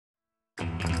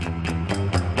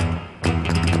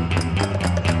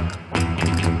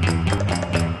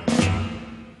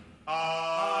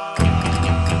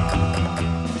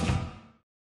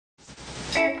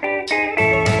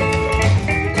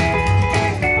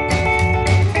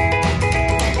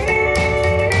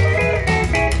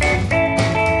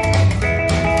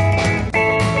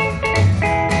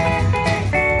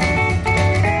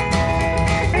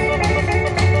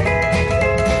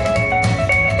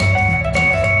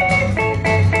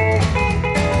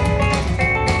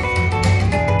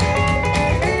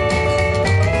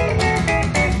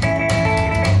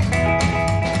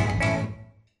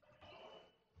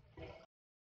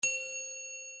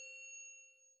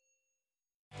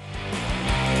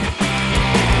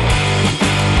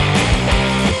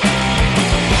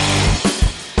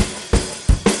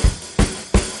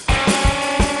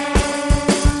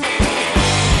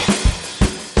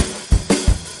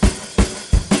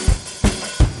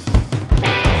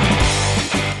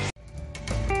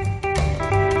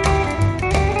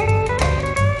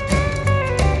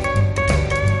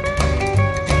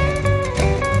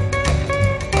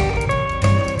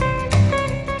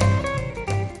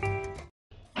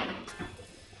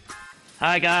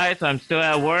Hi guys, I'm still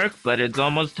at work, but it's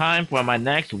almost time for my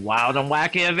next wild and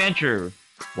wacky adventure.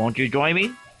 Won't you join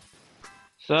me?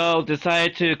 So,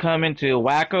 decided to come into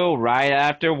Wacko right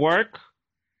after work.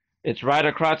 It's right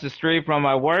across the street from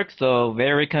my work, so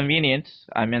very convenient.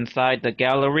 I'm inside the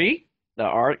gallery, the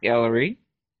art gallery.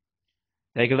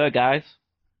 Take a look, guys.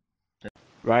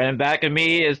 Right in back of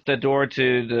me is the door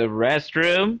to the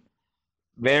restroom.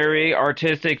 Very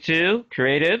artistic too,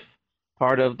 creative.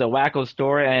 Part of the Wacko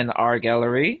Store and art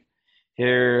gallery.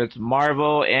 Here's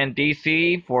Marvel and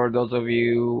DC for those of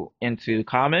you into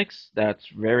comics. That's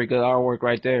very good artwork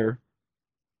right there.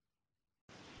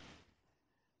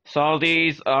 Saw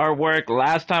these artwork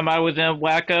last time I was in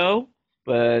Wacko,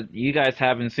 but you guys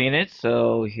haven't seen it,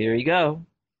 so here you go.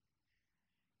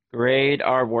 Great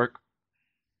artwork.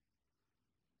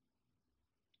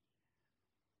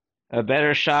 A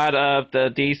better shot of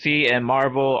the DC and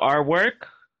Marvel artwork.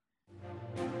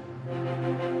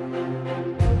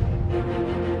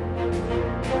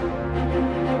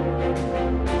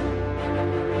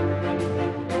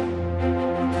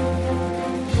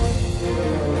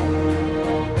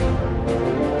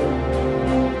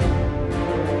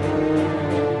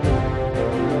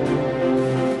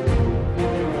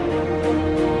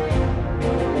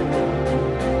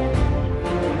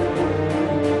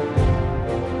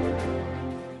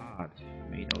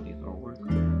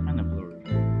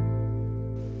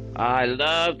 I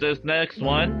love this next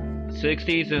one.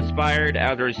 60s inspired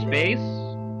outer space.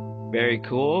 Very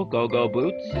cool. Go Go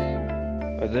Boots.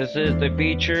 This is the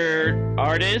featured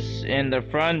artist in the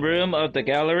front room of the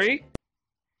gallery.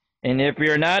 And if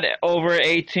you're not over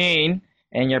 18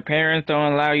 and your parents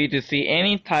don't allow you to see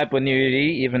any type of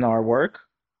nudity, even artwork,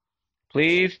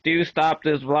 please do stop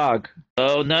this vlog.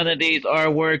 So none of these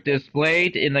artwork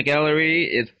displayed in the gallery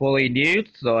is fully nude,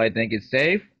 so I think it's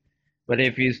safe. But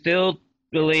if you still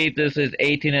believe this is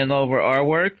 18 and over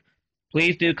artwork,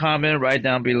 please do comment right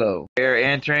down below. We're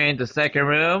entering the second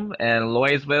room, and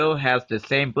Loisville has the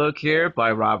same book here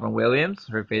by Robin Williams,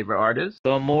 her favorite artist.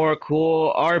 Some more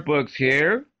cool art books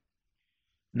here.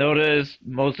 Notice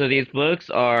most of these books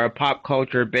are pop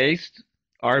culture based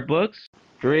art books.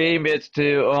 Dream is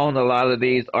to own a lot of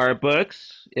these art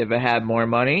books if it had more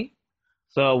money.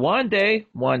 So one day,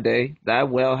 that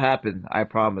will happen, I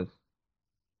promise.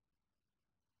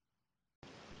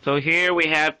 So here we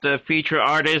have the featured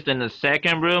artist in the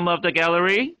second room of the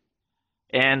gallery,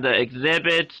 and the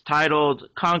exhibit's titled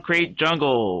Concrete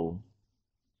Jungle.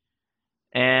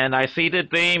 And I see the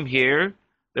theme here.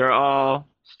 They're all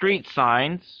street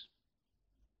signs,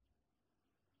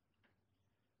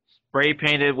 spray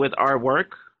painted with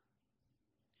artwork.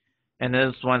 And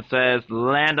this one says,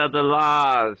 Land of the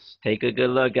Lost. Take a good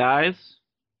look, guys.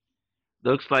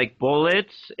 Looks like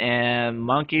bullets and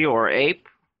monkey or ape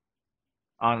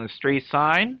on the street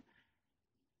sign.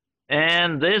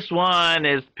 And this one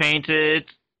is painted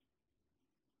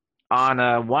on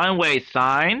a one-way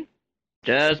sign.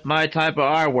 Just my type of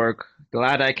artwork.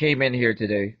 Glad I came in here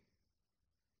today.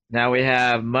 Now we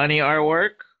have money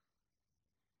artwork.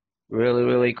 Really,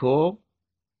 really cool.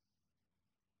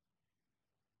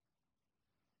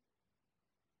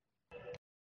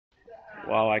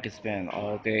 Wow, I could spend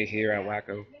all day here at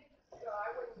Wacko.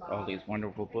 All these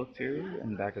wonderful books here in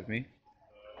the back of me.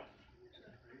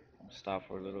 Stop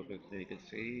for a little bit so you can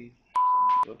see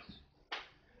some books.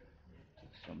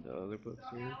 Some of the other books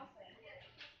here.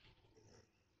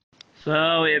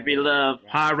 So if you love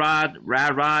hot rod,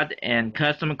 rad rod, and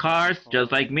custom cars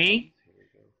just like me,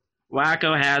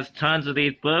 Wacko has tons of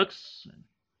these books,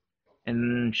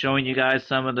 and showing you guys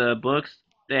some of the books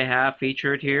they have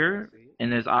featured here in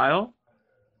this aisle.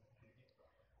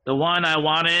 The one I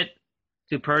wanted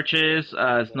to purchase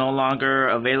is no longer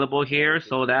available here,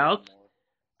 sold out,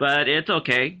 but it's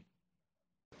okay.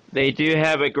 They do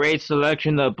have a great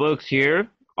selection of books here,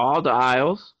 all the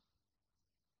aisles.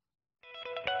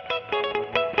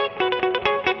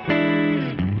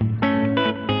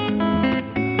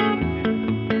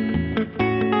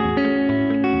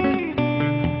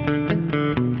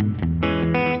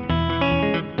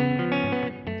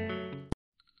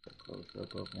 Close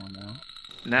up of one now.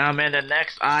 Now I'm in the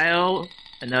next aisle,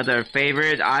 another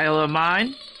favorite aisle of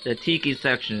mine, the Tiki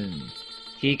section.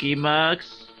 Tiki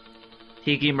mugs,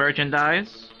 Tiki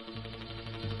merchandise.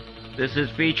 This is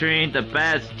featuring the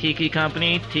best Tiki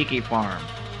company, Tiki Farm.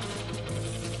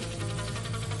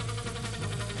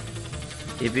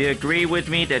 If you agree with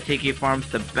me that Tiki Farm's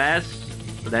the best,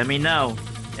 let me know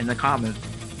in the comments.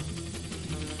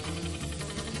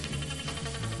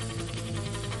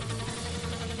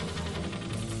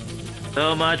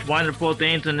 So much wonderful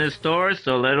things in this store,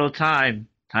 so little time.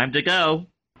 Time to go.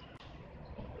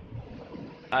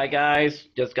 Hi guys,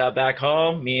 just got back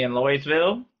home, me in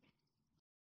Louisville.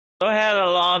 So I had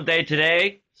a long day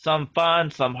today, some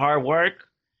fun, some hard work,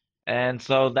 and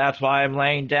so that's why I'm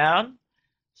laying down.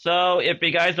 So if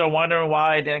you guys are wondering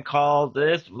why I didn't call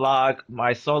this vlog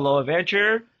my solo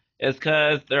adventure, it's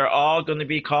because they're all going to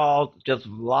be called just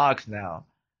vlogs now,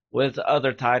 with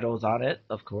other titles on it,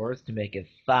 of course, to make it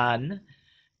fun.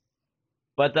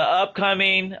 But the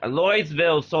upcoming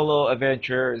Louisville solo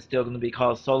adventure is still going to be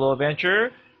called Solo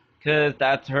Adventure, because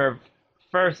that's her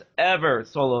first ever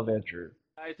solo adventure.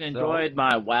 If you guys enjoyed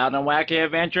my wild and wacky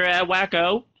adventure at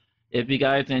Wacko, if you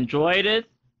guys enjoyed it,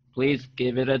 please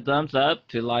give it a thumbs up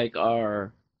to like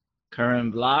our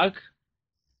current vlog.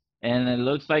 And it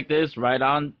looks like this right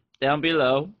on down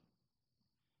below.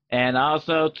 And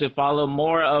also to follow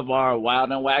more of our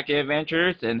wild and wacky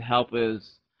adventures and help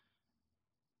us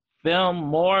film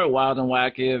more wild and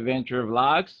wacky adventure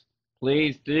vlogs,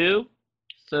 please do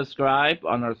subscribe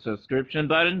on our subscription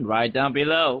button right down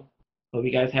below. Hope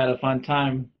you guys had a fun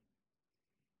time.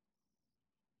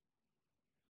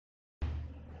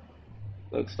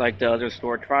 Looks like the other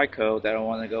store, Trico, that I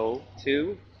want to go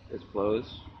to is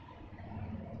closed.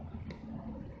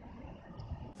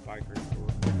 Bikers.